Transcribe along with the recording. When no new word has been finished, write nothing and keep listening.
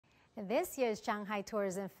This year's Shanghai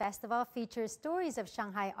Tourism Festival features stories of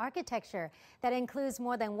Shanghai architecture that includes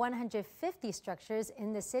more than 150 structures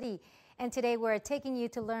in the city. And today we're taking you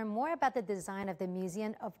to learn more about the design of the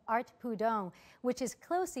Museum of Art Pudong, which is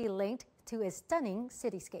closely linked to a stunning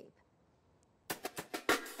cityscape.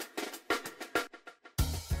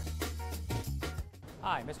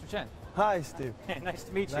 Hi, Mr. Chen. Hi, Steve. Nice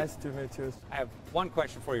to meet you. Nice to meet you. I have one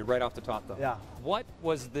question for you right off the top, though. Yeah. What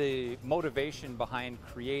was the motivation behind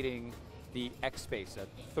creating the X Space,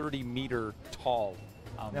 a 30-meter tall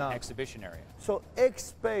exhibition area? So X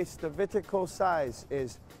Space, the vertical size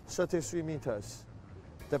is 33 meters.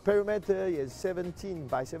 The perimeter is 17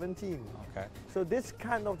 by 17. Okay. So this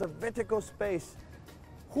kind of the vertical space,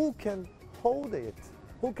 who can hold it?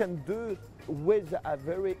 Who can do with a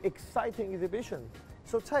very exciting exhibition?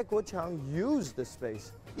 So Cai Guoqiang used the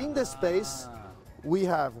space. In the space, we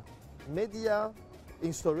have media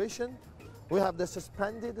installation. We have the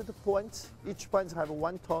suspended points. Each point have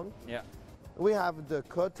one tone. Yeah. We have the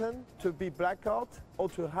curtain to be blackout or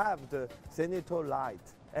to have the zenithal light.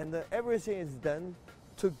 And everything is done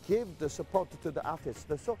to give the support to the artist.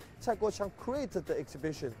 So Cai Guoqiang created the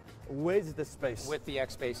exhibition with the space. With the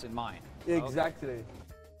X Space in mind. Exactly. Okay.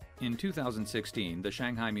 In 2016, the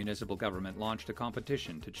Shanghai municipal government launched a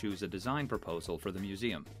competition to choose a design proposal for the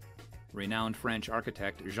museum. Renowned French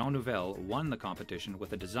architect Jean Nouvel won the competition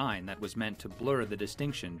with a design that was meant to blur the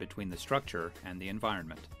distinction between the structure and the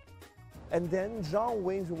environment. And then Jean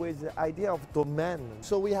wins with the idea of domain.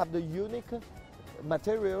 So we have the unique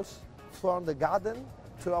materials from the garden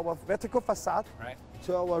to our vertical facade,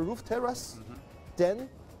 to our roof terrace, then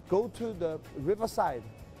go to the riverside,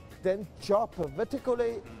 then drop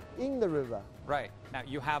vertically in the river. Right. Now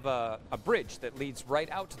you have a bridge that leads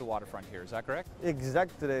right out to the waterfront here, is that correct?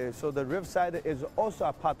 Exactly. So the riverside is also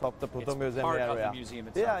a part of the Pudong Museum area. It's part of the museum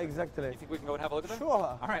itself. Yeah, exactly. You think we can go and have a look at that? Sure.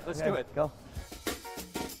 All right, let's do it. Go.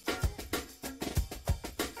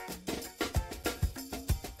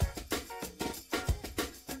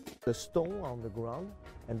 The stone on the ground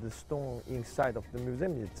and the stone inside of the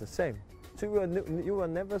museum is the same. So you will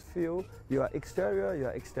never feel you are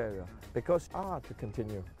exterior, because art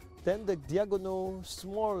continue. Then the diagonal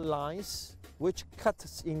small lines which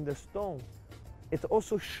cuts in the stone, it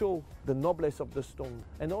also shows the noblesse of the stone,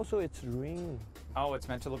 and also its ring. Oh, it's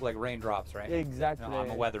meant to look like raindrops, right? Exactly. No,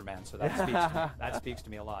 I'm a weatherman, so that speaks to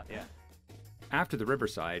me a lot, yeah. After the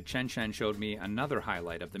riverside, Chen showed me another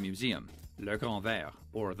highlight of the museum, Le Grand Verre,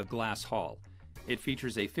 or the Glass Hall. It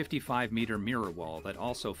features a 55-meter mirror wall that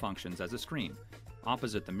also functions as a screen.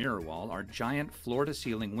 Opposite the mirror wall are giant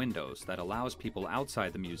floor-to-ceiling windows that allows people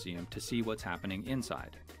outside the museum to see what's happening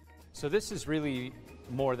inside. So this is really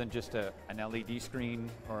more than just an LED screen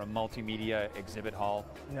or a multimedia exhibit hall.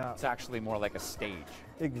 Yeah. It's actually more like a stage.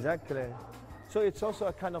 Exactly. So it's also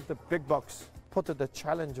a kind of the big box, put the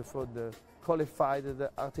challenge for the qualified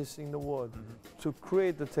artists in the world to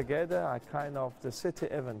create together a kind of the city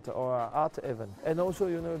event or art event. And also,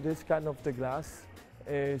 you know, this kind of the glass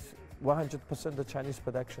is 100% the Chinese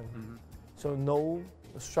production. So no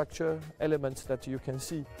structure elements that you can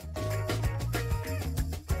see.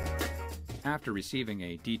 After receiving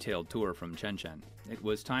a detailed tour from Chen, it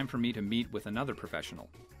was time for me to meet with another professional,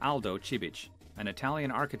 Aldo Cibic, an Italian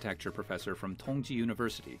architecture professor from Tongji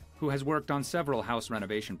University, who has worked on several house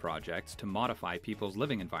renovation projects to modify people's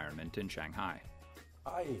living environment in Shanghai.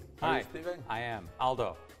 Hi. Hi, Steven. I am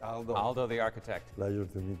Aldo. Aldo the architect. Pleasure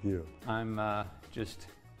to meet you. I'm just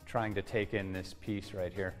trying to take in this piece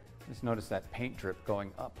right here. Just notice that paint drip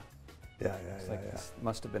going up. This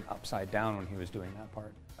must have been upside down when he was doing that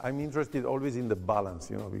part. I'm interested always in the balance,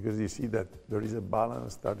 you know, because you see that there is a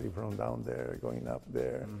balance starting from down there, going up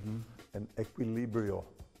there, and equilibrio,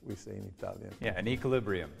 we say in Italian. Yeah, an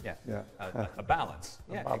equilibrium. Yeah, a balance.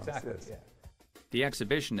 Yeah, balance, exactly. yes. Yeah. The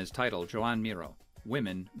exhibition is titled Joan Miró,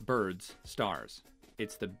 Women, Birds, Stars.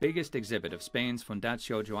 It's the biggest exhibit of Spain's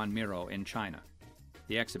Fundació Joan Miró in China.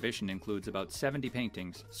 The exhibition includes about 70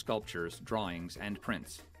 paintings, sculptures, drawings, and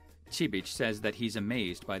prints. Cibic says that he's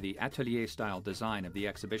amazed by the atelier-style design of the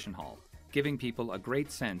exhibition hall, giving people a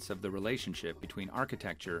great sense of the relationship between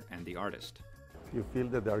architecture and the artist. You feel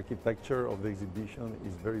that the architecture of the exhibition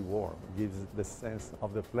is very warm, gives the sense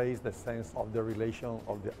of the place, the sense of the relation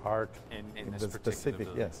of the art in the specific.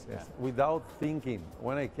 building. Yes. Without thinking,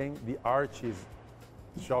 when I came, the arch is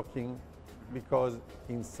shocking, because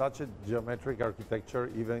in such a geometric architecture,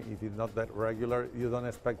 even if it's not that regular, you don't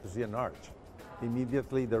expect to see an arch.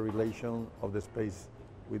 Immediately, the relation of the space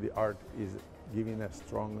with the art is giving a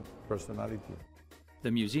strong personality. The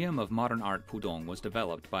Museum of Modern Art Pudong was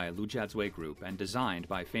developed by Lu Jiazui Group and designed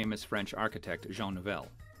by famous French architect Jean Nouvel.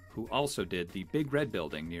 who also did the Big Red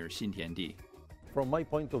Building near Xintiandi. From my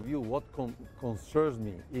point of view, what concerns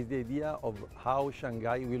me is the idea of how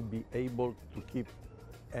Shanghai will be able to keep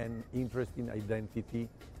an interesting identity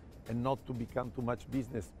and not to become too much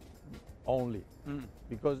business only.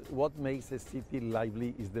 Because what makes a city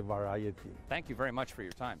lively is the variety. Thank you very much for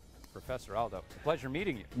your time, Professor Aldo. Pleasure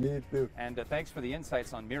meeting you. Me too. And thanks for the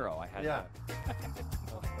insights on Miro. I had no idea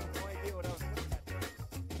what I was looking at.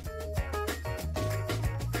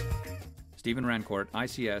 Stephen Rancourt,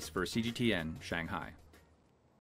 ICS for CGTN, Shanghai.